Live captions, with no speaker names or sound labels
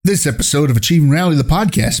This episode of Achieving Reality, the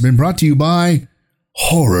podcast, has been brought to you by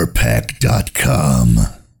HorrorPack.com.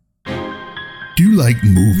 Do you like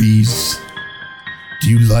movies? Do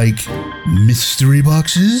you like mystery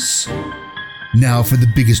boxes? Now for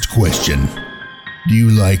the biggest question. Do you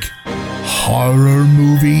like horror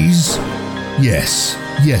movies? Yes,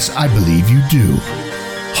 I believe you do.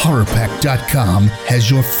 HorrorPack.com has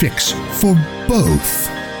your fix for both.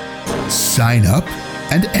 Sign up,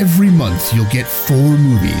 and every month you'll get 4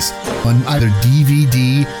 movies on either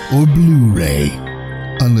DVD or Blu-ray,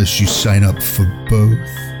 unless you sign up for both.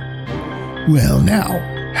 Well now,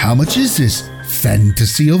 how much is this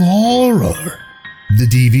fantasy of horror? The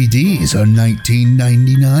DVDs are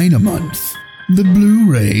 $19.99 a month. The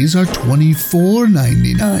Blu-rays are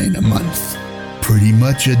 $24.99 a month. Pretty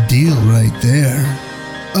much a deal right there.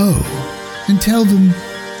 Oh, and tell them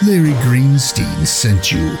Larry Greenstein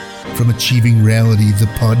sent you from Achieving Reality, the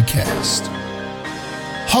podcast.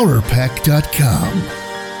 HorrorPack.com.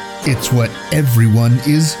 It's what everyone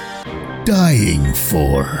is dying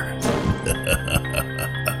for.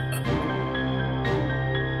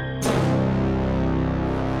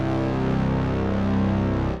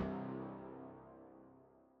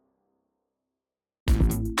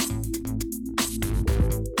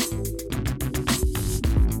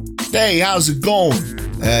 Hey, how's it going?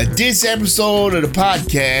 This episode of the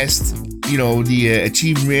podcast, the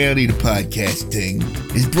Achieving Reality, the podcast thing,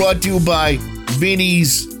 is brought to you by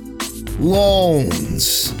Vinny's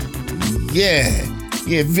Loans. Yeah,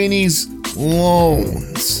 Vinny's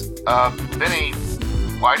Loans. Vinny,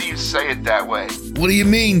 why do you say it that way? What do you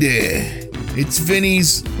mean there? It's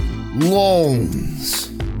Vinny's Loans.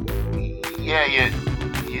 Yeah,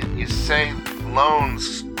 you say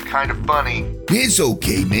loans kind of funny. It's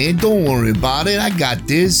okay, man. Don't worry about it. I got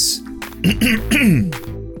this.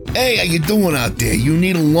 Hey, how you doing out there? You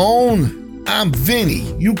need a loan? I'm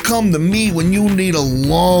Vinny. You come to me when you need a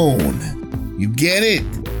loan. You get it?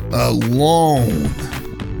 A loan.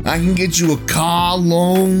 I can get you a car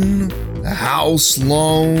loan, a house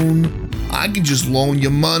loan. I can just loan you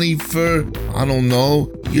money for, I don't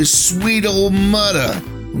know, your sweet old mother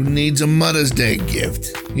who needs a Mother's Day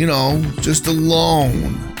gift. Just a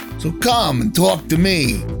loan. So come and talk to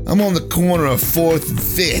me. I'm on the corner of 4th and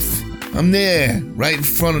 5th. I'm there, right in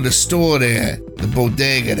front of the store there, the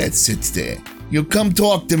bodega that sits there. You come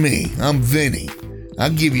talk to me. I'm Vinny.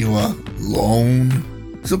 I'll give you a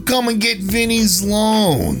loan. So come and get Vinny's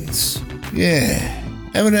Loans. Yeah.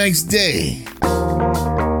 Have a nice day.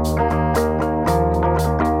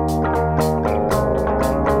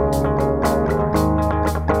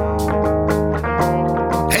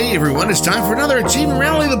 Hey everyone, it's time for another Achieving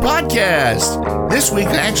Reality, the podcast. This week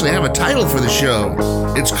I actually have a title for the show.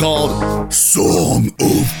 It's called Song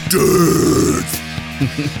of Death.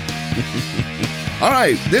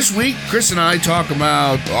 Alright, this week Chris and I talk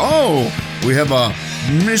about, we have a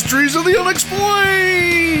Mysteries of the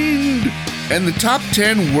Unexplained and the top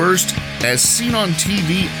 10 worst as seen on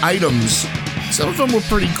TV items. Some of them were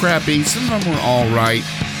pretty crappy, some of them were alright.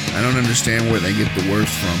 I don't understand where they get the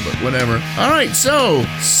worst from, but whatever. Alright, so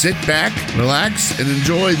sit back, relax, and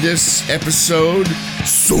enjoy this episode,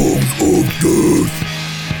 Song of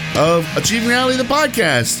Death, of Achieving Reality, the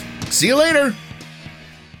podcast. See you later.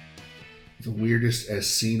 The weirdest as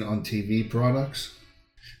seen on TV products.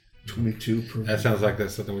 22 per. That sounds like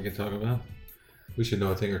that's something we can talk about. We should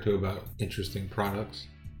know a thing or two about interesting products.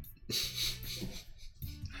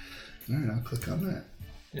 Alright, I'll click on that.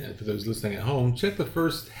 Yeah, for those listening at home, check the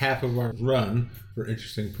first half of our run for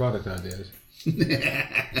interesting product ideas.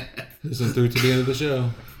 Listen through to the end of the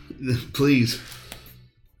show. Please.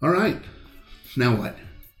 All right. Now what?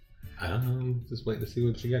 I don't know. Just wait to see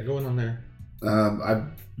what you got going on there. I've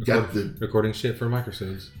got the recording shit for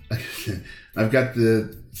microsodes. I've got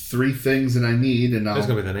the 3 things that I need, and that's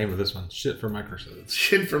gonna be the name of this one. Shit for microsodes.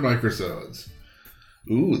 Shit for microsodes.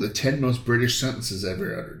 Ooh, the 10 most British sentences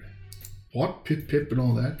ever uttered. What? Pip, pip, and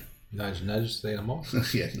all that? Nudge, nudge, say them all.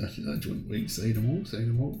 Yeah, nudge, wink, say them all, say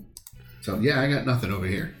them all. So, yeah, I got nothing over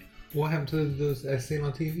here. What happened to those as seen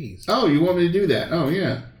on TVs? Oh, you want me to do that? Oh,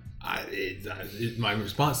 yeah. My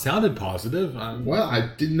response sounded positive. Well, I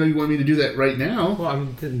didn't know you wanted me to do that right now. Well, I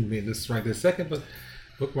didn't mean this right this second, but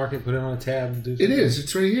bookmark it, put it on a tab. And do it is.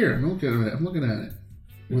 It's right here. I'm looking at it.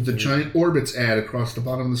 With the giant Orbitz ad across the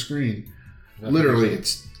bottom of the screen. Literally,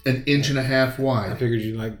 it's an inch and a half wide. I figured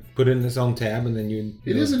you'd put it in its own tab, and then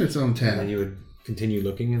It is in its own tab. And then you would continue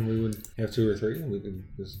looking, and we would have 2 or 3, and we could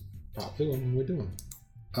just pop through them, and we're doing.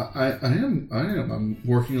 I am. I'm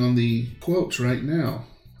working on the quotes right now.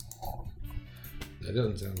 That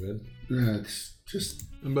doesn't sound good. Yeah, it's just...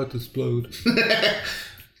 I'm about to explode.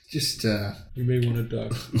 Just You may want to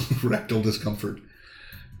duck. rectal discomfort.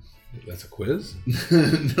 That's a quiz?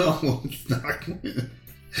 No, it's not a quiz.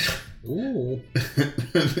 Ooh.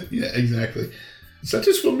 Yeah, exactly. Such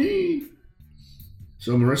is for me.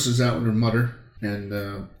 So Marissa's out with her mother and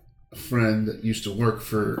a friend that used to work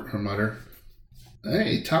for her mother.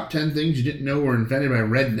 Hey, top 10 things you didn't know were invented by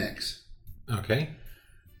rednecks. Okay.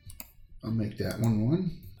 I'll make that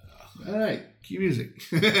one. All right, cue music.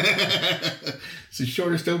 It's the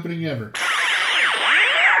shortest opening ever.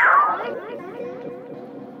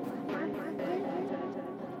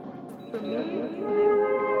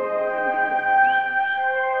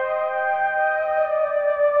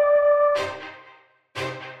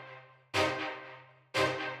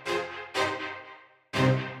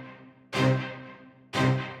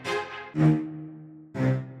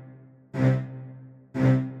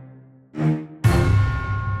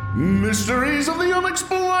 Mysteries of the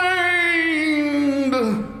Unexplained.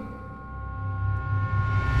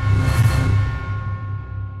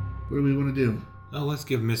 What do we want to do? Oh, let's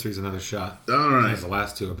give mysteries another shot. All right. Because the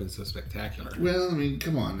last two have been so spectacular. Well, I mean,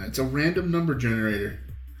 come on. It's a random number generator.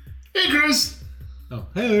 Hey, Chris. Oh,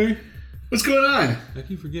 hey! What's going on? I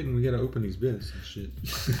keep forgetting we gotta open these bits and shit.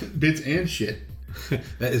 Bits and shit.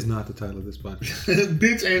 That is not the title of this podcast.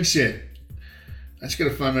 Bits and shit. I just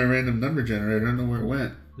gotta find my random number generator. I don't know where it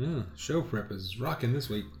went. Yeah, show prep is rocking this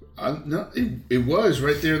week. No, it was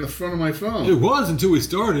right there in the front of my phone. It was until we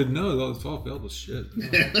started. No, that was all filled with shit.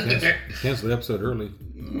 Cancel the episode early.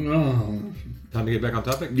 Oh. Time to get back on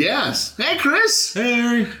topic? Yes. Hey, Chris.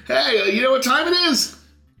 Hey! Hey, you know what time it is?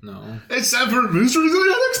 No. It's time for Mysteries of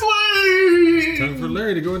the Unexplained. Time for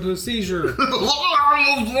Larry to go into a seizure. Not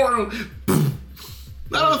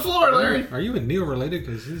on the floor, Larry. Are you and Neil related?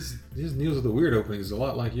 Because his Neil's of the weird opening is a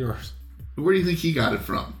lot like yours. Where do you think he got it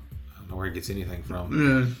from? I don't know where he gets anything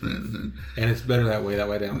from. And it's better that way. That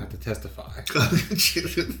way I don't have to testify.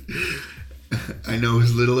 I know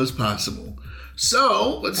as little as possible.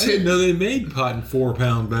 So, let's I didn't know they made pot in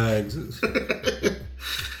 4-pound bags.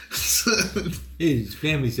 It's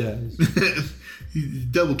family size.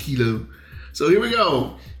 Double kilo. So here we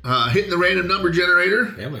go. Hitting the random number generator.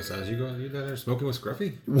 Family size. You down there smoking with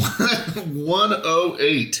Scruffy?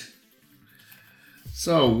 108.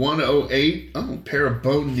 So 108. Oh, pair of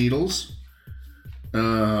bone needles.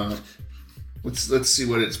 Let's see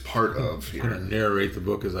what it's part of I'm gonna here. narrate the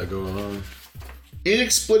book as I go along.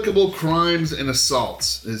 Inexplicable crimes and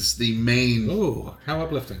assaults is the main Oh, how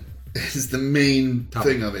uplifting.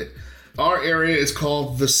 thing of it. Our area is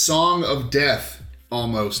called the Song of Death,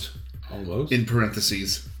 almost. Almost. In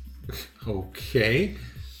parentheses. Okay.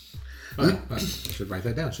 I should write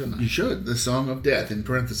that down, shouldn't I? You should. The Song of Death in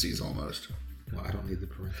parentheses, almost. Well, I don't need the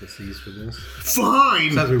parentheses for this. Fine!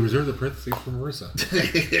 Besides, we reserve the parentheses for Marissa.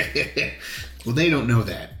 Well, they don't know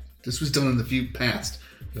that. This was done in the few past.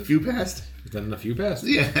 Few past? We've done a few past.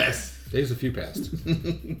 Yes. Dave's a few past.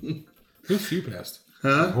 Who's few past?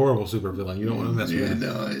 Huh? A horrible supervillain. You don't want to mess Yeah, with him.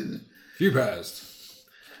 no. Few past.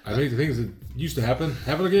 I make the things that used to happen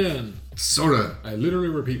again. Sorta. I literally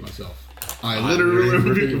repeat myself. I literally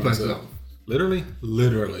repeat myself. Literally?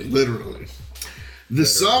 Literally. Literally. The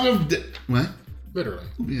Song of Death. What? Literally.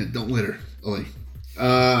 Yeah, don't litter. Oi.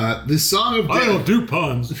 The Song of Death. I don't do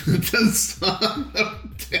puns. The Song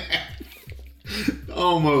of Death.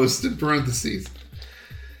 Almost, in parentheses.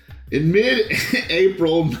 In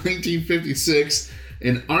mid-April 1956,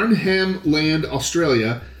 in Arnhem Land,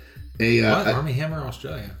 Australia, What? Army Hammer,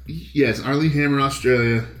 Australia. Yes, Arnhem,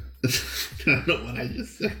 Australia. I don't know what I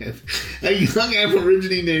just said. A young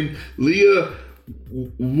Aborigine named Leah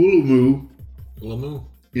Wulumu. Wulumu?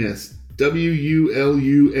 Yes,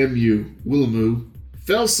 Wulumu. Wulumu.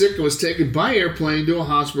 Fell sick and was taken by airplane to a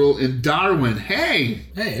hospital in Darwin. Hey!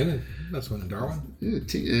 Hey, that's one in Darwin. Yeah,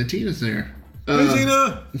 Tina's there. Hey,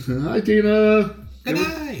 Tina! Hi, Tina. Good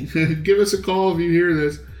night! Give us a call if you hear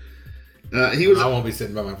this. He was. I won't be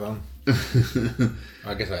sitting by my phone.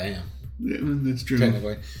 I guess I am. Yeah, that's true.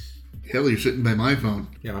 Technically. Hell, you're sitting by my phone.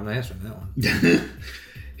 Yeah, I'm not answering that one.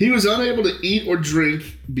 He was unable to eat or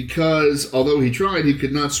drink because, although he tried, he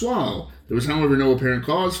could not swallow. There was, however, no apparent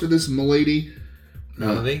cause for this, milady.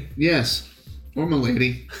 Melody? Yes. Or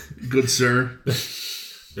milady. Good sir.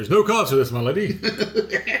 There's no cause for this, my lady.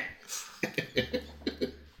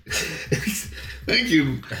 Thank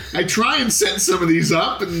you. I try and set some of these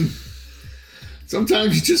up, and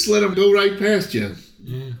sometimes you just let them go right past you.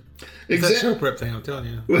 Yeah. That show prep thing, I'm telling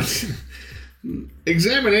you.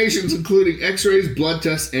 Examinations, including x-rays, blood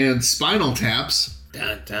tests, and spinal taps.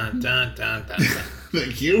 Dun, dun, dun, dun, dun, dun.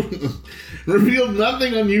 Thank you. Revealed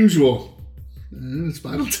nothing unusual.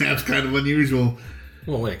 Spinal tap's kind of unusual.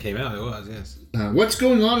 Well, when it came out, it was, yes. What's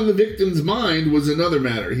going on in the victim's mind was another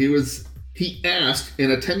matter. He asked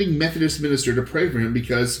an attending Methodist minister to pray for him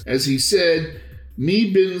because, as he said,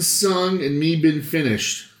 me been sung and me been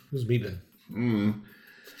finished. Who's me been?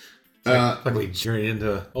 Like we journeyed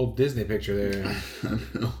into an old Disney picture there. I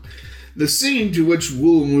don't know. The scene to which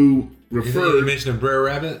Woolomoo referred... You mentioned a Brer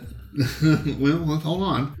Rabbit? well, hold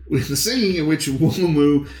on. The singing in which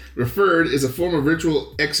Woolomoo referred is a form of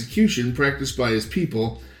ritual execution practiced by his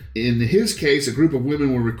people. In his case, a group of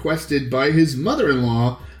women were requested by his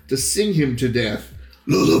mother-in-law to sing him to death.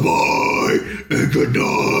 Lullaby and good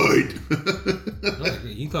night.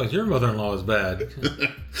 You thought your mother-in-law was bad.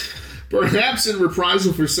 Perhaps in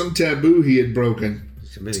reprisal for some taboo he had broken.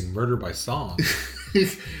 Committing murder by song.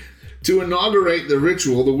 To inaugurate the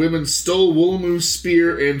ritual, the women stole Woolomoo's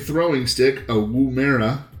spear and throwing stick, a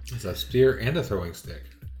woomera. It's a spear and a throwing stick.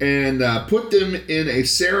 And put them in a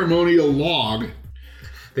ceremonial log.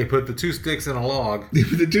 They put the 2 sticks in a log. They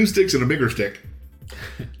put the 2 sticks in a bigger stick.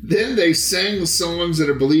 Then they sang the songs that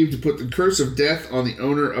are believed to put the curse of death on the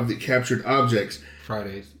owner of the captured objects.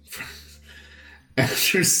 Fridays.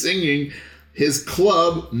 After singing, his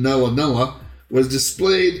club, Nulla Nulla, was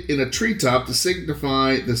displayed in a treetop to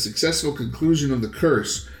signify the successful conclusion of the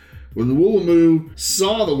curse. When Woolomoo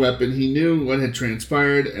saw the weapon, he knew what had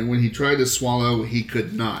transpired, and when he tried to swallow, he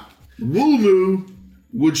could not. Woolomoo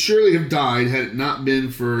would surely have died had it not been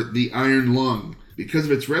for the iron lung. Because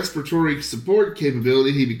of its respiratory support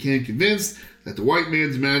capability, he became convinced that the white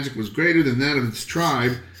man's magic was greater than that of his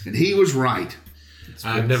tribe, and he was right.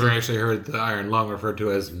 I've never actually heard the iron lung referred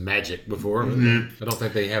to as magic before. Mm-hmm. I don't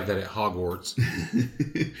think they have that at Hogwarts.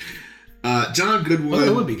 John Goodwin... Well,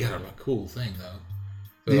 it would be kind of a cool thing, though.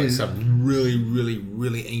 Like some really, really,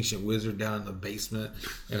 really ancient wizard down in the basement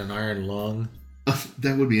and an iron lung.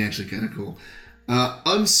 That would be actually kind of cool.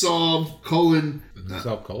 Unsolved, colon...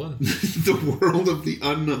 Unsolved, colon? The world of the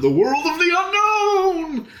unknown. The world of the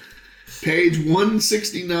unknown! Page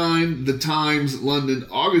 169, The Times, London,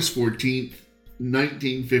 August 14th,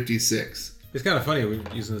 1956. It's kind of funny we're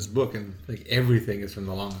using this book and like everything is from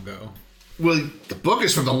the long ago. Well, the book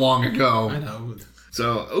is from the long ago. I know.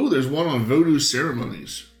 So, there's one on voodoo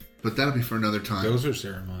ceremonies. But that'll be for another time. Those are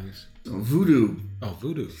ceremonies. Oh, voodoo. Oh,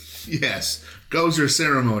 voodoo. Yes. Those are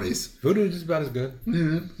ceremonies. Voodoo is about as good.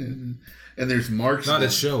 Yeah. And there's marks. Not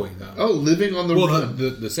as showy, though. Oh, living on the run.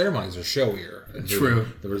 The ceremonies are showier. True.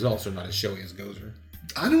 The results are not as showy as Gozer.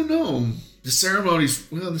 I don't know. The ceremony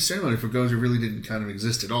for Gozer really didn't kind of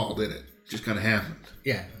exist at all, did it? Just kind of happened.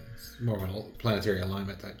 Yeah. It's more of a planetary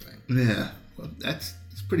alignment type thing. Yeah. Well, it's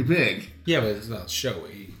pretty big. Yeah, but it's not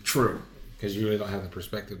showy. True. Because you really don't have the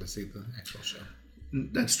perspective to see the actual show.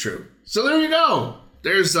 That's true. So there you go.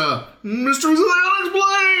 There's Mysteries of the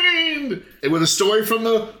Unexplained! With a story from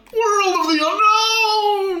the world of the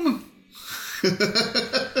unknown!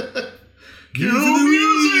 Cue the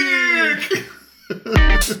music!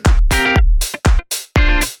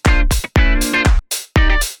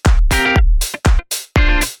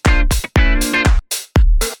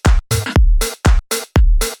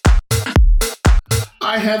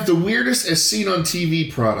 I have the weirdest as seen on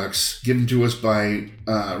TV products given to us by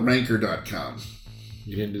Ranker.com.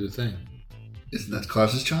 You didn't do the thing. Isn't that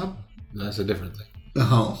Klaus's job? No, that's a different thing.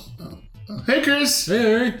 Oh. Hey, Chris.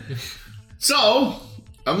 Hey. So,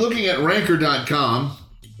 I'm looking at Ranker.com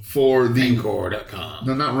for the... Rancor.com.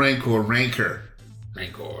 No, not Rancor. Ranker.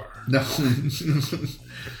 Rancor. No.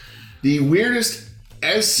 The weirdest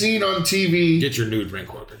as seen on TV... Get your nude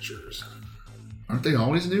Rancor pictures. Aren't they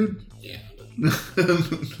always nude? Yeah.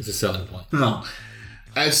 It's a selling point. No.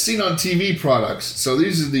 As seen on TV products. So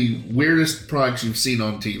these are the weirdest products you've seen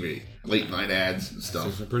on TV. Late night ads and stuff.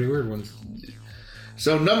 Those are pretty weird ones.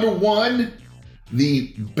 So number 1,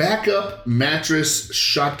 the backup mattress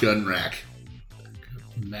shotgun rack.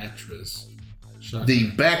 Mattress shotgun.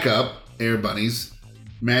 The backup Air Bunnies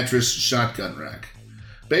mattress shotgun rack.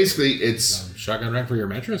 Basically, it's... shotgun rack for your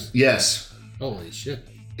mattress? Yes. Holy shit.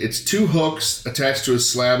 It's 2 hooks attached to a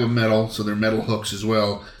slab of metal, so they're metal hooks as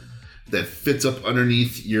well, that fits up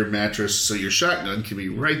underneath your mattress, so your shotgun can be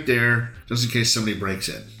right there, just in case somebody breaks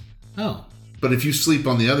in. Oh. But if you sleep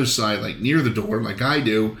on the other side, like near the door, like I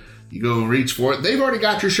do, you go and reach for it, they've already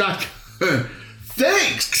got your shotgun.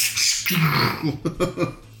 Thanks!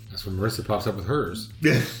 That's when Marissa pops up with hers.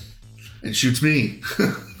 Yeah. And shoots me.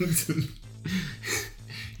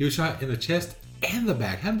 You were shot in the chest and the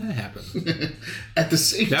back. How did that happen? At the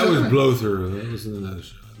same time. That was blow through. That was another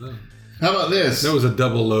shot. No. How about this? That was a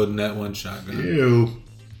double load in that one shotgun. Ew.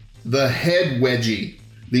 The head wedgie.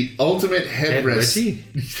 The ultimate head rest. Wedgie?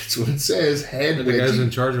 That's what it says. Head Are wedgie. the guys in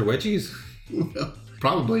charge of wedgies?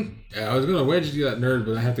 Probably. Yeah, I was going to wedge you that nerd,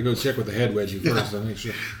 but I have to go check with the head wedgie first to make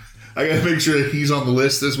sure. I gotta make sure that he's on the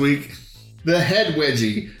list this week. The Head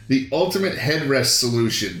Wedgie, the ultimate headrest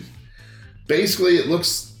solution. Basically,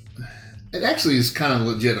 it actually is kind of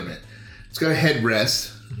legitimate. It's got a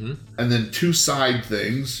headrest, and then two side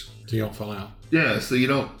things. So you don't fall out. Yeah, so you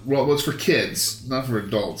don't, well, it's for kids, not for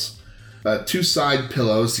adults. Two side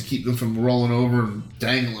pillows to keep them from rolling over and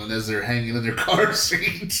dangling as they're hanging in their car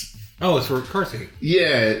seats. Oh, it's for a car seat.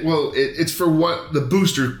 Yeah, well, it's for the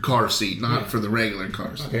booster car seat, not for the regular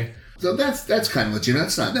car seat. Okay. So that's kind of legit.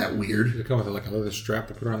 That's not that weird. Does it come with like a leather strap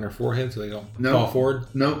to put on their forehead so they don't fall forward?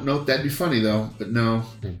 No, that'd be funny though, but no.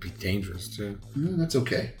 It'd be dangerous too. That's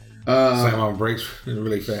okay. Slam on brakes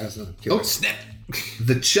really fast. And snap!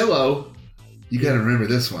 The Chillo, you got to remember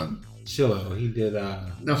this one. Chillo, he did.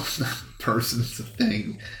 No, it's not a person. It's a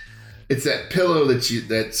thing. It's that pillow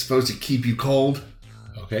that's supposed to keep you cold.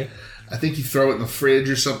 Okay. I think you throw it in the fridge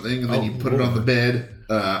or something, and then you put it on the bed.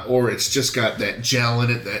 Or it's just got that gel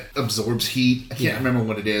in it that absorbs heat. I can't remember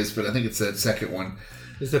what it is, but I think it's that second one.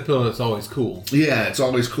 It's that pillow that's always cool. Yeah, it's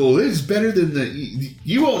always cool. It's better than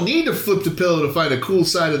you won't need to flip the pillow to find a cool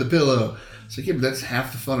side of the pillow. It's like, yeah, but that's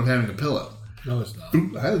half the fun of having a pillow. No, it's not.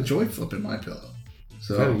 I enjoy flipping my pillow.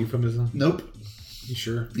 So, is that a euphemism? Nope. You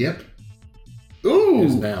sure? Yep. Ooh. It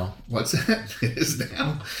is now. What's that? It is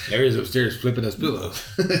now. There he is upstairs flipping his pillows.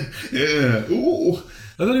 Yeah. Ooh.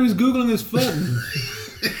 I thought he was Googling his foot.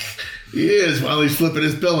 He is while he's flipping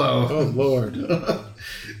his pillow. Oh, Lord.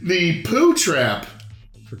 The Poo Trap.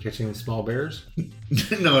 For catching small bears?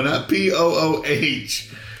 No, not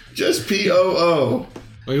P-O-O-H. Just P-O-O.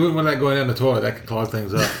 Well, you wouldn't want that going down the toilet. That could clog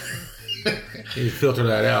things up. You filter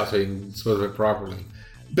that out so you can dispose of it properly.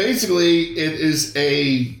 Basically, it is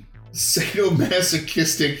a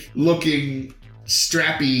sadomasochistic looking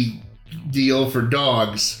strappy deal for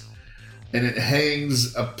dogs. And it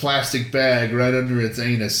hangs a plastic bag right under its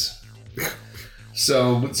anus.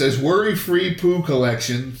 So it says worry-free poo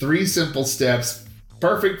collection, 3 simple steps,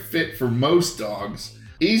 perfect fit for most dogs,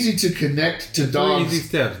 easy to connect to dogs. 3 easy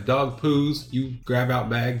steps. Dog poos, you grab out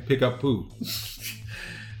bag, pick up poo.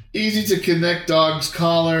 Easy to connect dog's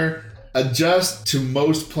collar, adjust to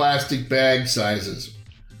most plastic bag sizes.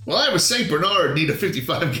 Well, I have a St. Bernard, need a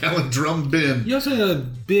 55-gallon drum bin. You also need a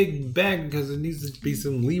big bag because there needs to be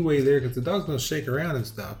some leeway there because the dog's going to shake around and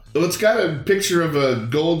stuff. Well, it's got a picture of a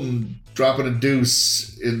golden dropping a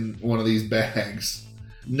deuce in one of these bags.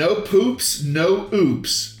 No poops, no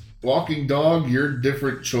oops. Walking dog, your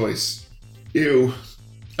different choice. Ew.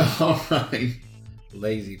 All right.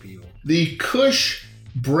 Lazy people. The Cush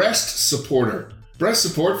Breast Supporter. Breast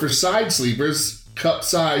support for side sleepers, cup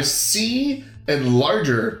size C and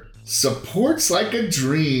larger. Supports like a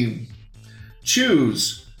dream.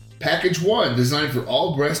 Choose. Package 1, designed for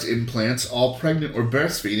all breast implants, all pregnant or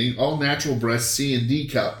breastfeeding, all natural breast C and D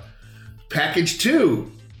cup. Package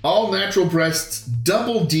 2, all natural breasts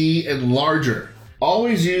double D and larger.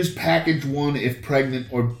 Always use package 1 if pregnant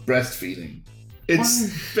or breastfeeding.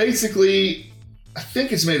 It's basically, I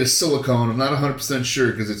think it's made of silicone. I'm not 100%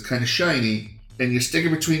 sure because it's kind of shiny. And you stick it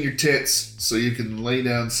between your tits so you can lay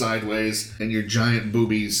down sideways and your giant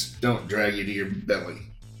boobies don't drag you to your belly.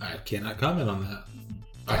 I cannot comment on that.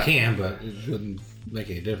 I can, but it wouldn't make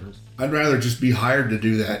any difference. I'd rather just be hired to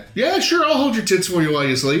do that. Yeah, sure, I'll hold your tits for you while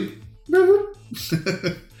you sleep.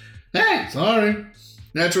 Hey, sorry.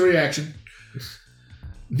 Natural reaction.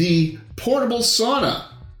 The portable sauna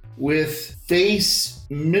with face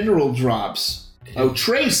mineral drops. Oh,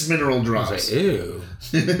 trace mineral drops. I was like,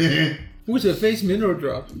 ew. What's a face mineral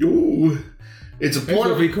drop? Ooh. It's a That's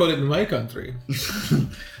what we call it in my country.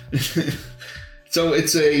 So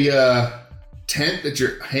it's a tent that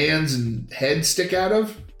your hands and head stick out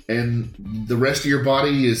of, and the rest of your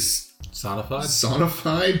body is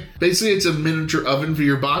sonified. Basically, it's a miniature oven for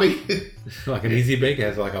your body. Like an Easy Bake, it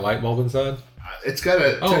has like a light bulb inside. It's got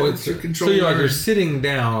a temperature control. So you're sitting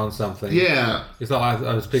down on something. Yeah. It's not like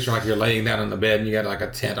I was picturing like you're laying down in the bed and you got like a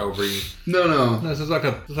tent over you. No. No, it's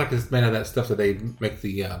like it's made of that stuff that they make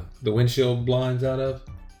the windshield blinds out of.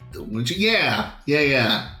 The windshield, yeah.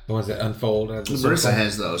 The ones that unfold. Marissa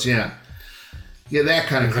has those, yeah. Yeah, that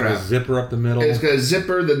kind of crap. Like a zipper up the middle. It's got a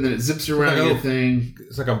zipper, then it zips around your thing.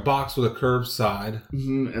 It's like a box with a curved side.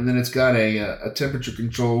 Mm-hmm. And then it's got a temperature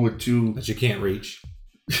control with 2... that you can't reach.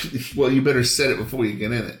 Well, you better set it before you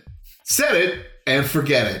get in it. Set it and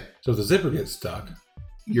forget it. So if the zipper gets stuck,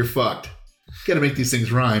 you're fucked. Got to make these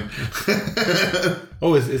things rhyme.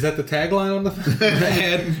 Oh, is that the tagline on the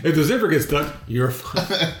ad? If the zipper gets stuck, you're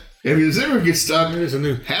fucked. If your zipper gets stuck,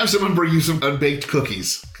 have someone bring you some unbaked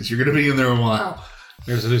cookies because you're going to be in there a while.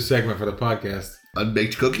 There's a new segment for the podcast.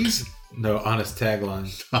 Unbaked cookies? No, honest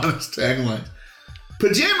tagline. Honest tagline.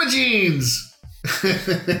 Pajama jeans!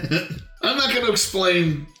 I'm not going to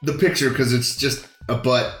explain the picture because it's just a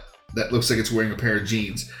butt that looks like it's wearing a pair of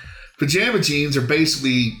jeans. Pajama jeans are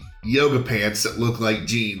basically yoga pants that look like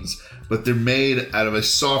jeans, but they're made out of a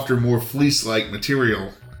softer, more fleece-like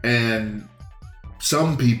material, and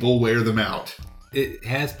some people wear them out. It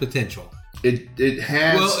has potential. It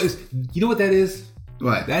has... Well, you know what that is?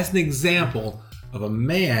 What? That's an example of a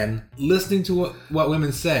man listening to what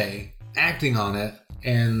women say, acting on it,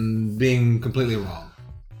 and being completely wrong.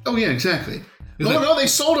 Oh, yeah, exactly. Like, No, they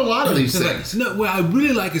sold a lot of these things. Like, no, what I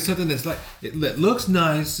really like is something that's like, it looks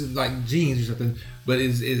nice, like jeans or something, but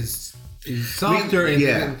is softer. And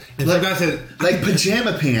like, some guy says, like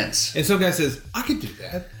pajama pants. And some guy says, I could do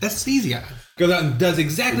that. That's easy. Goes out and does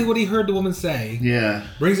exactly what he heard the woman say. Yeah.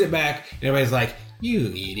 Brings it back, and everybody's like, you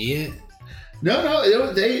idiot.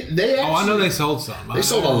 No, they actually... Oh, I know they sold some. They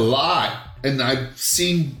sold a lot. And I've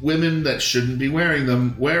seen women that shouldn't be wearing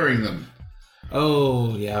them wearing them.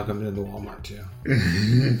 Oh, yeah, I'll come into Walmart too.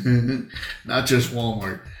 Not just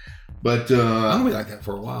Walmart. But I'm gonna be like that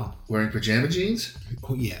for a while. Wearing pajama jeans?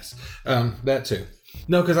 Oh yes, that too.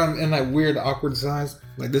 No, because I'm in that weird awkward size.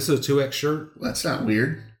 Like this is a 2X shirt. Well, that's not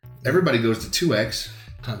weird. Everybody goes to 2X.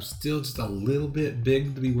 I'm still just a little bit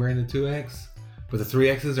big to be wearing the 2X, but the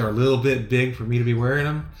 3Xs are a little bit big for me to be wearing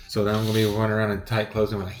them. So then I'm gonna be running around in tight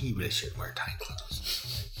clothes. And I'm like, he really shouldn't wear tight clothes.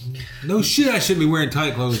 No shit, I shouldn't be wearing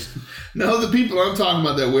tight clothes. No, the people I'm talking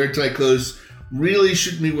about that wear tight clothes really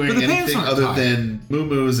shouldn't be wearing anything other than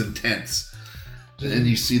muumuus and tents. And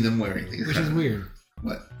you see them wearing these. Which is weird.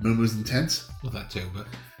 What? Muumuus and tents? Well, that too, but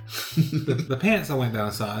the pants I went down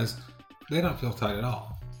a size, they don't feel tight at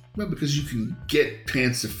all. Well, because you can get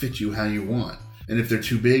pants to fit you how you want. And if they're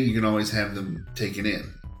too big, you can always have them taken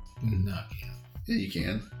in. No, I can't. Yeah, you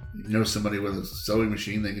can. You know somebody with a sewing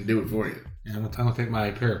machine, they can do it for you. And one time I'll take my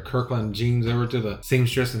pair of Kirkland jeans over to the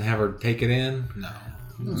seamstress and have her take it in. No.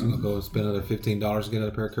 I'm just going to go spend another $15 to get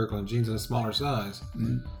another pair of Kirkland jeans in a smaller size.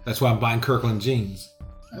 Mm. That's why I'm buying Kirkland jeans.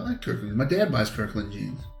 I like Kirkland. My dad buys Kirkland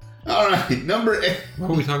jeans. All right, number 8. What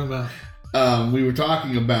were we talking about? We were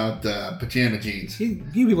talking about pajama jeans. You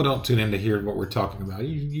people don't tune in to hear what we're talking about.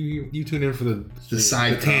 You tune in for the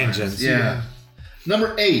side tangents. Yeah.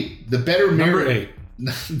 Number 8, the better marriage.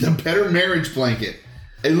 The better marriage blanket.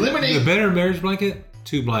 Eliminate the better marriage blanket.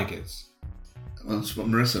 2 blankets. Well, that's what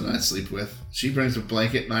Marissa and I sleep with. She brings a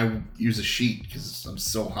blanket and I use a sheet because I'm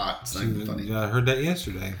so hot. It's not even funny. Yeah, I heard that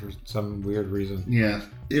yesterday for some weird reason. Yeah.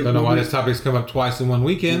 Don't know why this topic's come up twice in one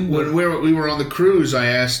weekend. When we were on the cruise, I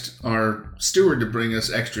asked our steward to bring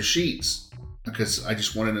us extra sheets because I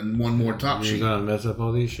just wanted one more top sheet. You're going to mess up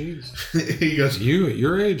all these sheets? He goes, you at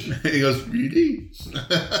your age? He goes, really?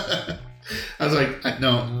 I was like,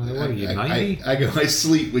 no. What are you, 90? I go, I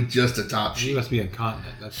sleep with just a top sheet. You must be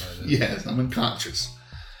incontinent. That's what it is. Yes, I'm unconscious.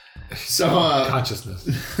 So consciousness.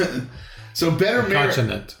 So better marriage.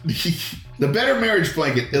 The better marriage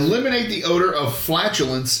blanket. Eliminate the odor of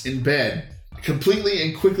flatulence in bed. Completely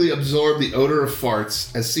and quickly absorb the odor of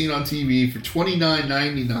farts, as seen on TV, for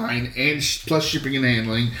 $29.99 and plus shipping and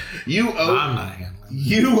handling. I'm not handling.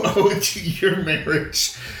 You owe it to your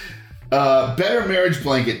marriage. Better marriage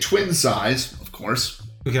blanket, twin size, of course.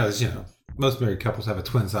 Because, most married couples have a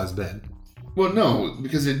twin size bed. Well, no,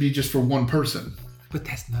 because it'd be just for one person. But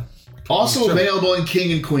that's not... Also available in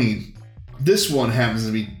king and queen. This one happens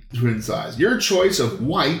to be twin size. Your choice of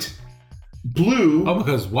white, blue... Oh,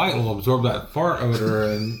 because white will absorb that fart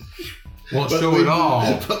odor and won't show it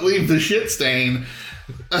all. But leave the shit stain.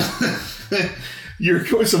 Your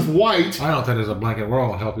choice of white... I don't think there's a blanket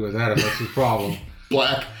world will help you with that if that's your problem.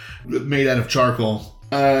 Black, made out of charcoal.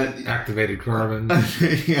 Activated carbon.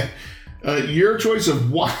 Yeah. Your choice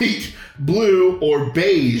of white, blue, or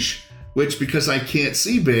beige, which, because I can't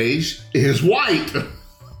see beige, is white.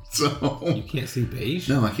 So you can't see beige?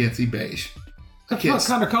 No, I can't see beige. What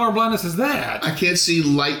kind of color blindness is that? I can't see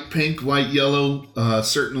light pink, light yellow,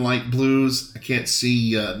 certain light blues. I can't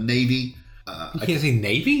see navy. You can't see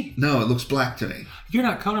navy? No, it looks black to me. You're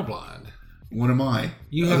not colorblind. What am I?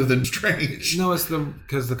 Other than strange. No, it's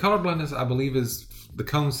because the color blindness, I believe, is the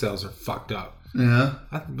cone cells are fucked up. Yeah.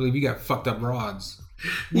 I believe you got fucked up rods.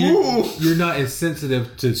 You're not as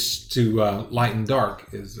sensitive to light and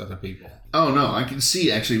dark as other people. Oh, no. I can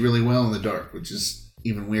see actually really well in the dark, which is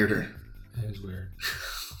even weirder. That is weird.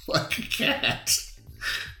 Like a cat.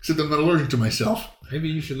 Except I'm not allergic to myself. Maybe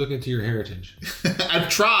you should look into your heritage. I've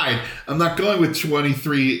tried. I'm not going with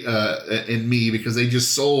 23 and me because they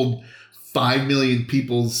just sold 5 million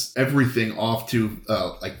people's everything off to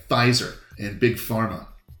like Pfizer and Big Pharma.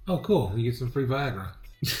 Oh, cool. You get some free Viagra.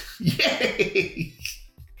 Yay!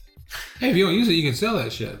 Hey, if you don't use it, you can sell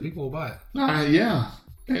that shit. People will buy it. Yeah.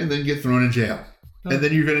 And then get thrown in jail. And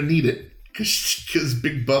then you're going to need it. Because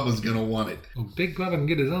Big Bubba's going to want it. Well, Big Bubba can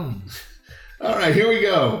get his own. All right, here we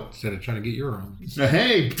go. Instead of trying to get your own.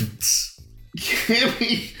 Hey,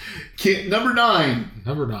 Cammy, number 9.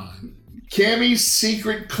 Number 9. Cammy's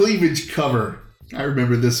secret cleavage cover. I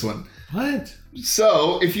remember this one. What?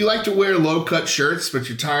 So, if you like to wear low-cut shirts, but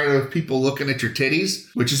you're tired of people looking at your titties,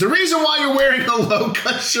 which is the reason why you're wearing a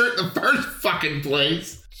low-cut shirt in the first fucking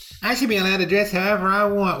place. I should be allowed to dress however I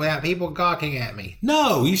want without people gawking at me.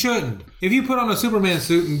 No, you shouldn't. If you put on a Superman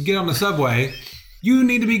suit and get on the subway, you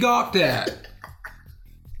need to be gawked at.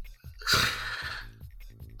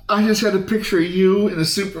 I just had a picture of you in a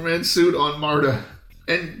Superman suit on MARTA.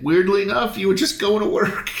 And weirdly enough, you were just going to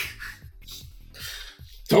work.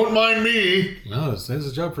 Don't mind me. No, it's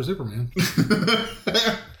a job for Superman.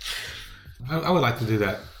 I would like to do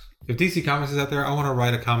that. If DC Comics is out there, I want to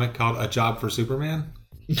write a comic called A Job for Superman.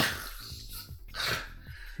 Be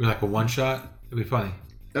like a one-shot. It'd be funny.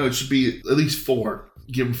 No, it should be at least 4.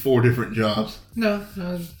 Give him 4 different jobs. No.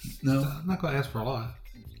 No. I'm not going to ask for a lot.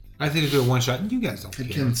 I think to do a one-shot. You guys don't care.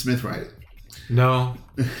 Kevin Smith write it. No.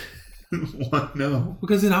 What? No.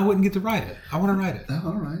 Because then I wouldn't get to write it. I want to write it. Oh,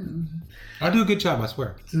 all right. I'll do a good job, I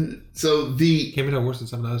swear. So the... Can't be no worse than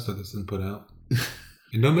some of the other stuff that's been put out.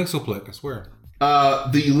 And no Mixoplick, I swear.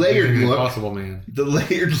 The layered look... Impossible, man. The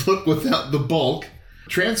layered look without the bulk.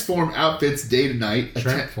 Transform outfits day to night.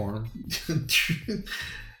 Transform.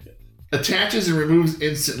 Attaches and removes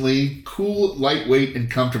instantly. Cool, lightweight,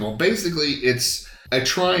 and comfortable. Basically, it's a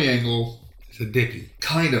triangle... It's a dickie.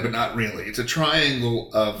 Kind of, but not really. It's a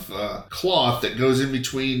triangle of cloth that goes in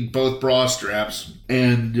between both bra straps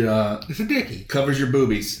and it's a dickie. Covers your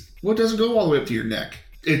boobies. Well, it doesn't go all the way up to your neck.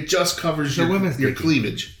 It just covers your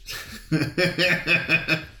cleavage.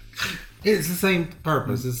 It's the same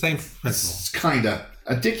purpose. It's the same principle. It's kinda.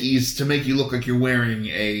 A dickie is to make you look like you're wearing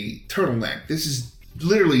a turtleneck. This is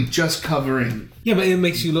literally just covering. Yeah, but it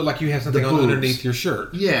makes you look like you have something on underneath your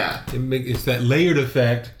shirt. Yeah. It's that layered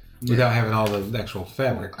effect. Without having all the actual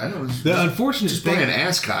fabric. I don't know. The unfortunate just thing... Just buy an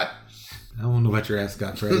ascot. I don't know about your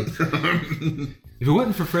ascot, Freddie. If it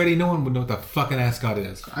wasn't for Freddie, no one would know what the fucking ascot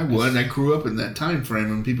is. I would. I grew up in that time frame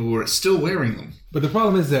when people were still wearing them. But the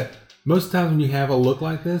problem is that most times when you have a look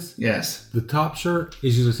like this... Yes. The top shirt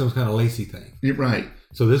is usually some kind of lacy thing. You're right.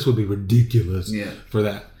 So this would be ridiculous for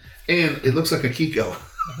that. And it looks like a Kiko.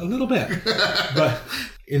 A little bit. But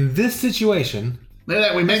in this situation... Look at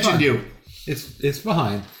that. We mentioned you. It's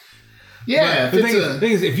fine. Yeah, the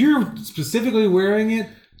thing is, if you're specifically wearing it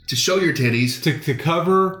to show your titties, to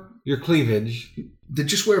cover your cleavage, then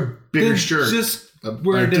just wear a bigger shirt. Just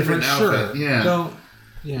wear a different shirt. Outfit. Yeah. Don't.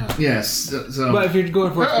 Yeah. Yes. So, but if you're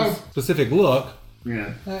going for a specific look,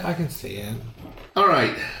 yeah, I can see it. All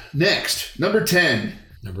right. Next, number 10.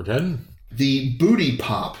 Number 10. The booty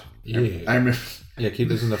pop. Yeah. I remember. Yeah. Keep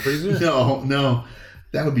this in the freezer. No.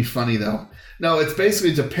 That would be funny though. No, it's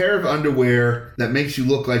basically a pair of underwear that makes you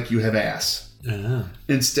look like you have ass. Uh-huh.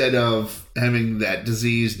 Instead of having that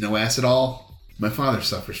disease, no ass at all. My father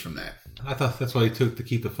suffers from that. I thought that's what he took to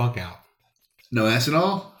keep the funk out. No ass at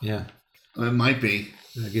all? Yeah. It might be.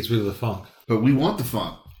 It gets rid of the funk. But we want the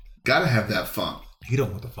funk. Gotta have that funk. You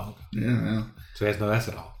don't want the funk. Yeah. So he has no ass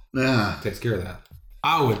at all. Yeah. Takes care of that.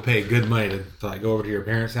 I would pay good money to like go over to your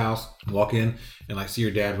parents' house, walk in, and like see your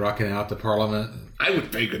dad rocking out to Parliament. I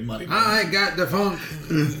would pay good money. I got the funk.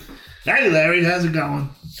 Hey Larry, how's it going?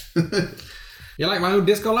 You like my new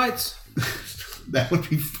disco lights? That would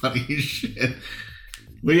be funny as shit.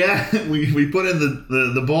 We put in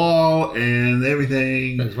the ball and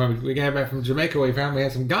everything. That's when we got back from Jamaica. We found we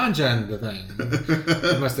had some ganja in the thing.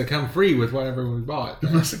 It must have come free with whatever we bought.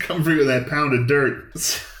 It must have come free with that pound of dirt.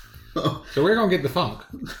 So we're gonna get the funk.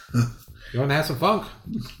 You want to have some funk?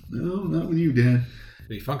 No, not with you, Dad.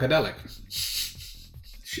 Be funkadelic.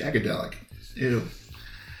 Shagadelic. Ew.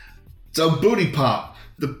 So booty pop.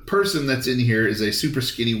 The person that's in here is a super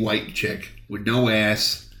skinny white chick with no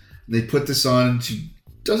ass. They put this on. She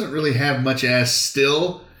doesn't really have much ass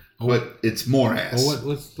still, but it's more ass.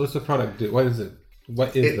 Well, what's the product do? What is it?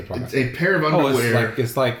 What is the product? It's a pair of underwear.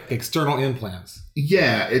 It's like external implants.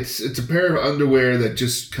 Yeah, it's a pair of underwear that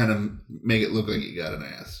just kind of make it look like you got an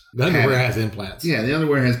ass. The underwear has implants. Yeah, the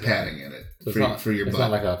underwear has padding in it so for your butt. It's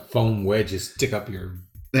not like a foam wedge you stick up your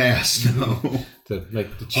ass. No, to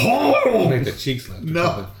make the cheeks lift.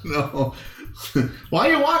 No. Why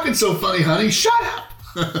are you walking so funny, honey? Shut up.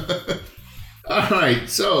 All right,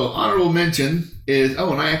 so honorable mention is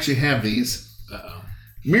and I actually have these.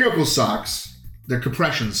 Miracle socks. They're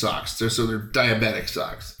compression socks. They're diabetic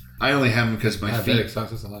socks. I only have them because my feet. Diabetic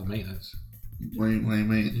socks is a lot of maintenance. Wait.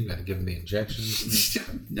 You got to give them the injections.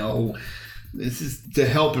 No. This is to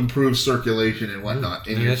help improve circulation and whatnot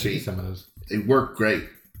in your feet. Some of those. They work great.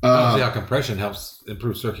 I don't see how compression helps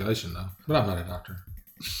improve circulation, though. But I'm not a doctor.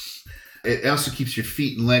 It also keeps your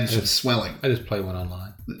feet and legs from swelling. I just play one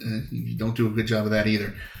online. You don't do a good job of that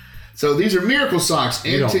either. So these are Miracle Socks.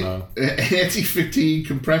 You don't know. Anti-fatigue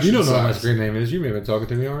compression You don't know socks. what my screen name is. You may have been talking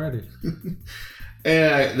to me already.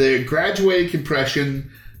 They're graduated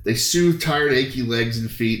compression. They soothe tired, achy legs and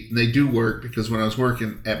feet. And they do work because when I was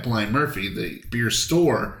working at Blind Murphy, the beer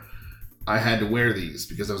store, I had to wear these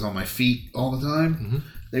because I was on my feet all the time. Mm-hmm.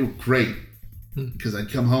 They were great because I'd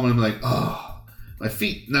come home and I'm like, oh, my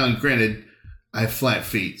feet. Now, granted, I have flat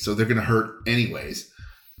feet, so they're going to hurt anyways.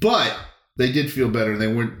 But they did feel better. They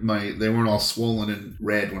weren't all swollen and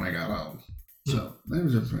red when I got home. So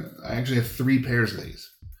I actually have 3 pairs of these.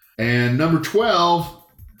 And number 12.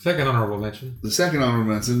 Second honorable mention. The second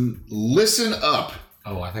honorable mention. Listen Up.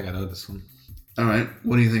 Oh, I think I know this one. All right.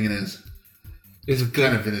 What do you think it is? It's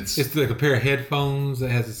like a pair of headphones that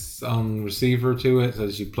has its own receiver to it, so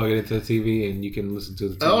that you plug it into the TV and you can listen to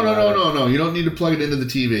the TV. Oh, no. You don't need to plug it into the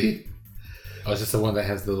TV. Oh, it's just the one that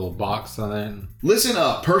has the little box on it. Listen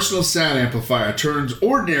Up. Personal sound amplifier turns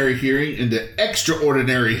ordinary hearing into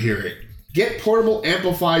extraordinary hearing. Get portable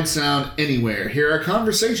amplified sound anywhere. Hear a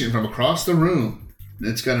conversation from across the room. And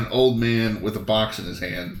it's got an old man with a box in his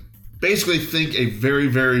hand. Basically, think a very,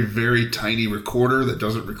 very, very tiny recorder that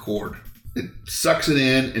doesn't record. It sucks it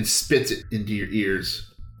in and spits it into your ears.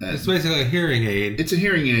 And it's basically a hearing aid. It's a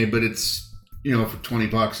hearing aid, but it's, for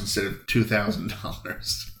 $20 instead of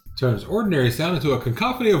 $2,000. Turns ordinary sound into a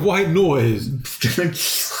cacophony of white noise.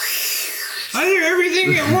 I hear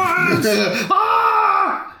everything at once!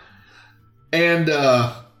 Ah! And,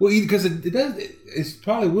 because it does, it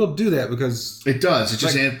probably will do that because... It does. It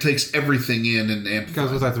just takes everything in and amplifies.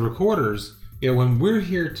 Because with the recorders, when we're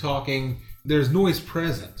here talking... There's noise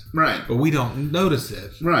present. Right. But we don't notice it.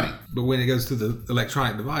 Right. But when it goes to the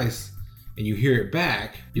electronic device and you hear it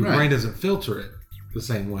back, your brain doesn't filter it the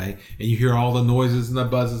same way. And you hear all the noises and the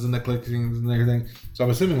buzzes and the clickings and everything. So I'm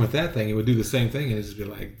assuming with that thing, it would do the same thing. And it'd just be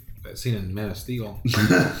like that scene in Man of Steel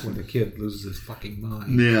when the kid loses his fucking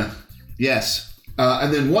mind. Yeah. Yes.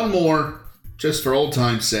 And then one more, just for old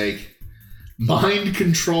time's sake. Mind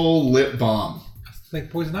Control Lip Balm. I think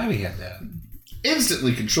Poison Ivy had that.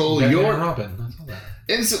 Instantly control Robin. I saw that.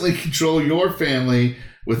 Instantly control your family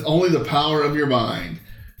with only the power of your mind.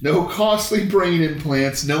 No costly brain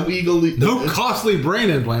implants. No costly brain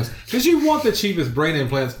implants. Because you want the cheapest brain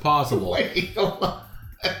implants possible. Wait, hold on.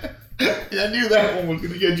 I knew that one was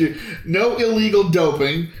going to get you. No illegal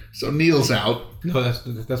doping. So Neil's out. No, that's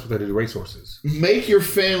what they do to racehorses. Make your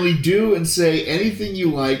family do and say anything you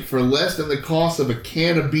like for less than the cost of a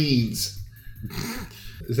can of beans.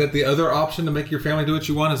 Is that the other option to make your family do what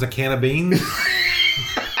you want? Is a can of beans?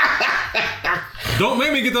 Don't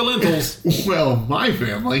make me get the lentils. Well, my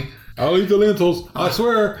family. I'll eat the lentils. I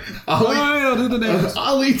swear. I'll do the dance.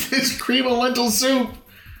 I'll eat this cream of lentil soup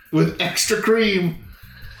with extra cream.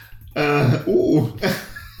 Ooh.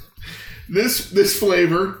 This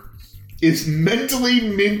flavor is mentally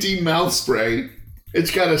minty mouth spray.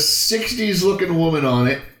 It's got a 60s looking woman on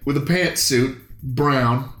it with a pantsuit,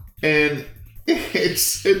 brown, and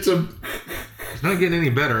it's not getting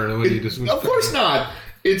any better the way you just... Of course not.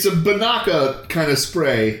 It's a Banaka kind of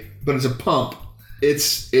spray, but it's a pump.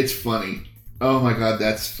 It's funny. Oh my god,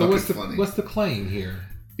 that's fucking funny. What's the claim here?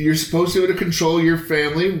 You're supposed to control your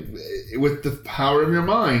family with the power of your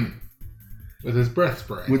mind. With this breath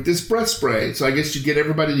spray. With this breath spray. So I guess you get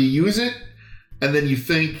everybody to use it, and then you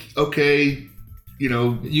think, okay,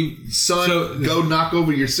 go knock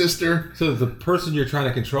over your sister. So the person you're trying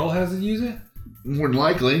to control has to use it? More than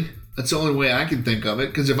likely. That's the only way I can think of it.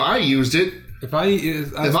 Because if I used it... If I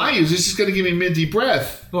use it, it's just going to give me minty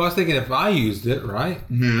breath. Well, I was thinking if I used it, right,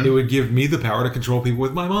 it would give me the power to control people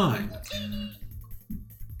with my mind.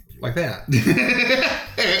 Like that.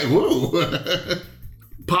 Woo.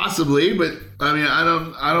 Possibly, but I mean, I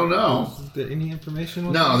don't know. Is there any information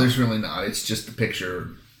on No, that? there's really not. It's just a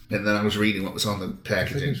picture, and then I was reading what was on the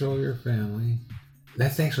packaging. Control your family.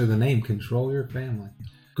 That's actually the name, Control Your Family.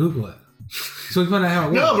 Google it. So we find out how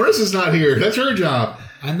it works. No, Marissa's not here. That's her job.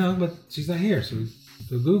 I know, but she's not here, so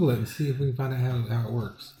Google it and see if we can find out how it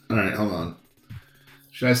works. All right, hold on.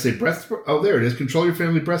 Should I say breath spray? Oh, there it is. Control Your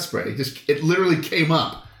Family breath spray. It literally came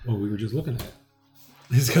up. Well, we were just looking at it.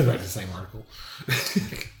 This goes back to the same article.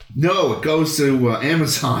 No, it goes to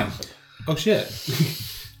Amazon. Oh, shit.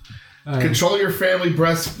 Control Your Family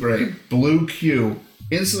breath spray. Blue Q.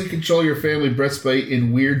 Instantly control your family breath spray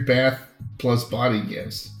in weird bath plus body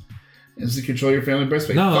gifts. Is to control your family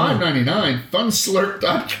breastfeeding. No. $5.99.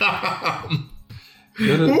 Funslurp.com. Go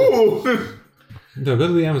Ooh. No, go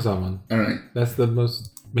to the Amazon one. All right. That's the most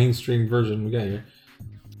mainstream version we got here.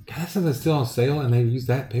 God, that's something that's still on sale, and they use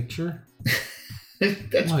that picture?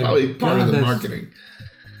 That's My probably part God, of the that's- marketing.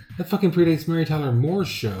 That fucking predates Mary Tyler Moore's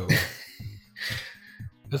show.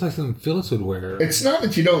 That's like something Phyllis would wear. It's not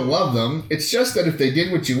that you don't love them. It's just that if they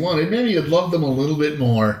did what you wanted, maybe you'd love them a little bit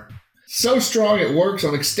more. So strong it works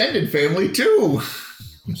on extended family, too.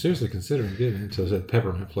 I'm seriously considering getting it. So it's a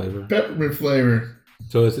peppermint flavor. Peppermint flavor.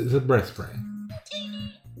 So it's a breath spray.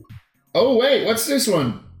 Oh, wait. What's this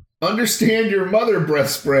one? Understand your mother breath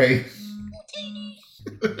spray.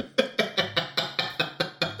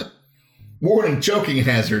 Warning, choking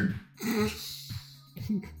hazard.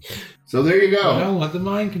 So there you I go. don't want the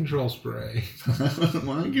mind control spray.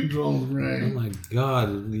 Mind control Oh spray. my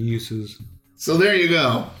god, the uses. So there you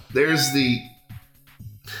go. There's the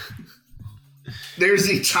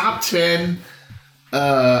top 10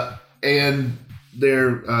 and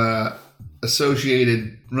their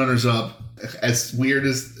associated runners-up as weird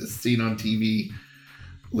as seen on TV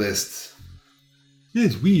lists.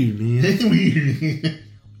 It's weird, man. Weird.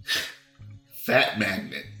 Fat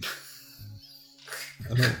magnet.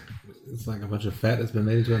 It's like a bunch of fat that's been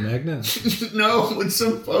made into a magnet. No, it's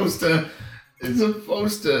supposed to.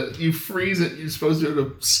 You freeze it. You're supposed to be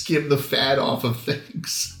able to skim the fat off of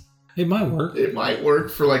things. It might work. It might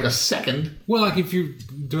work for like a second. Well, like if you're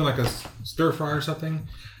doing like a stir fry or something,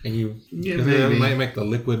 and you maybe. might make the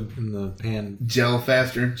liquid in the pan Gel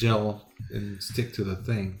faster. gel and stick to the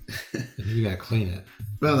thing, and you gotta clean it.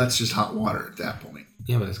 Well, that's just hot water at that point.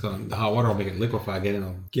 Yeah, but the hot water will make it liquefy,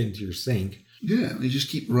 it'll get into your sink. Yeah, you just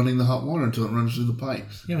keep running the hot water until it runs through the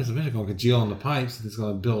pipes. Yeah, but it's eventually going to congeal in the pipes, and it's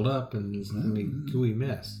going to build up, and it's going to be a gooey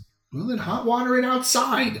mess. Well, then hot water it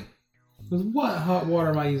outside. With what hot water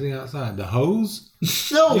am I using outside? The hose?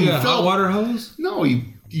 No, You you got a hot fill. water hose? No, you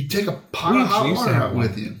take a pot We of hot actually used to water have out one.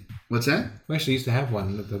 with you. What's that? We actually used to have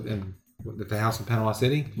one at the house in Panama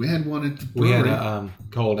City. We had one at the We brewery. had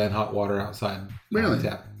cold and hot water outside. Really? On the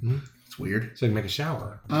tap. Mm-hmm. It's weird. So you can make a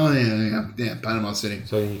shower. Oh yeah, Panama City.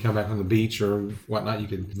 So when you come back from the beach or whatnot, you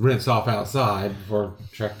could rinse off outside before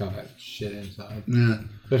tracking all that shit inside. Yeah,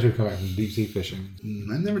 Especially if you come back from deep sea fishing.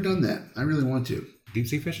 I've never done that. I really want to. Deep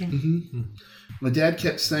sea fishing? Mm-hmm. My dad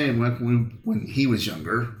kept saying when he was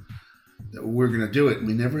younger that we're gonna do it, and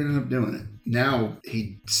we never ended up doing it. Now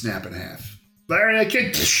he'd snap in half. Larry, I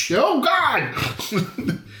can't. Oh God!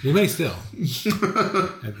 You may still.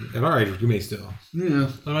 At our age, you may still. Yeah.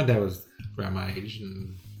 Well, my dad was around my age,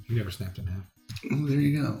 and he never snapped in half. Oh, there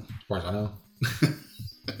you go. As far as I know.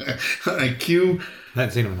 All right, Q. I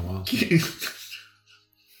hadn't seen him in a while.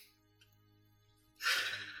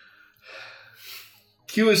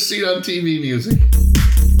 Q is seen on TV music.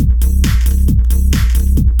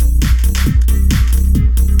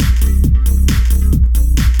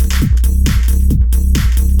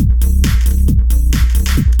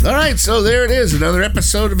 All right, so there it is. Another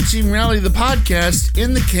episode of Achieving Reality, the podcast,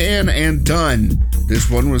 in the can and done. This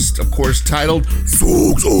one was, of course, titled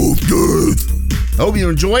Songs of Death. Hope you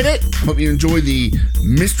enjoyed it. Hope you enjoyed the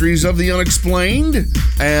mysteries of the unexplained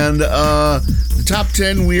and the top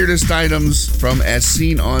 10 weirdest items from As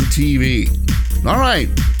Seen on TV. All right.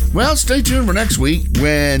 Well, stay tuned for next week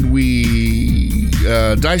when we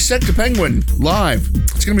dissect a penguin live.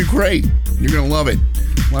 It's going to be great. You're going to love it.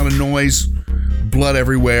 A lot of noise. Blood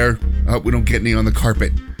everywhere. I hope we don't get any on the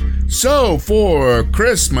carpet. So, for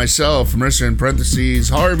Chris, myself, Marissa in parentheses,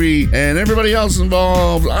 Harvey, and everybody else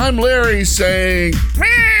involved, I'm Larry saying...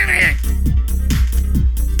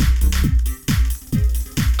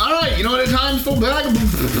 All right, you know what time's for? Time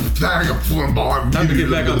to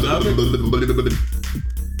get back on topic.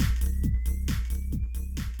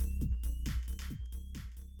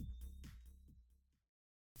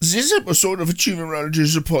 This episode of Achieving Reality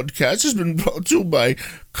is a podcast has been brought to you by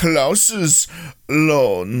Klaus's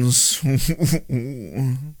Loans.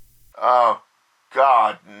 Oh,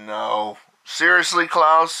 God, no. Seriously,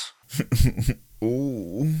 Klaus?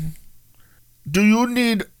 Ooh. Do you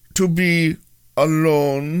need to be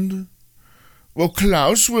alone? Well,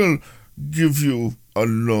 Klaus will give you a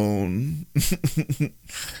loan.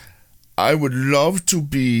 I would love to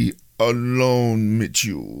be alone with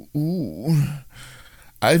you. Ooh.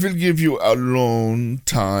 I will give you alone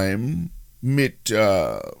time with,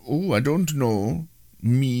 I don't know,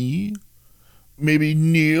 me. Maybe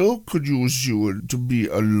Neil could use you to be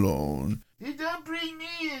alone. Don't bring me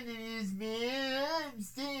into this, man. I'm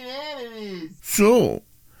staying out of this. So,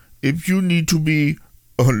 if you need to be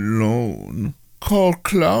alone, call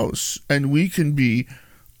Klaus and we can be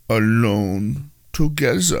alone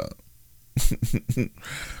together.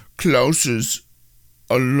 Klaus's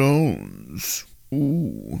alones.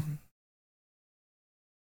 Ooh.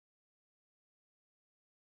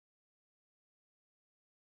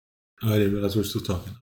 Oh, I didn't realize we're still talking.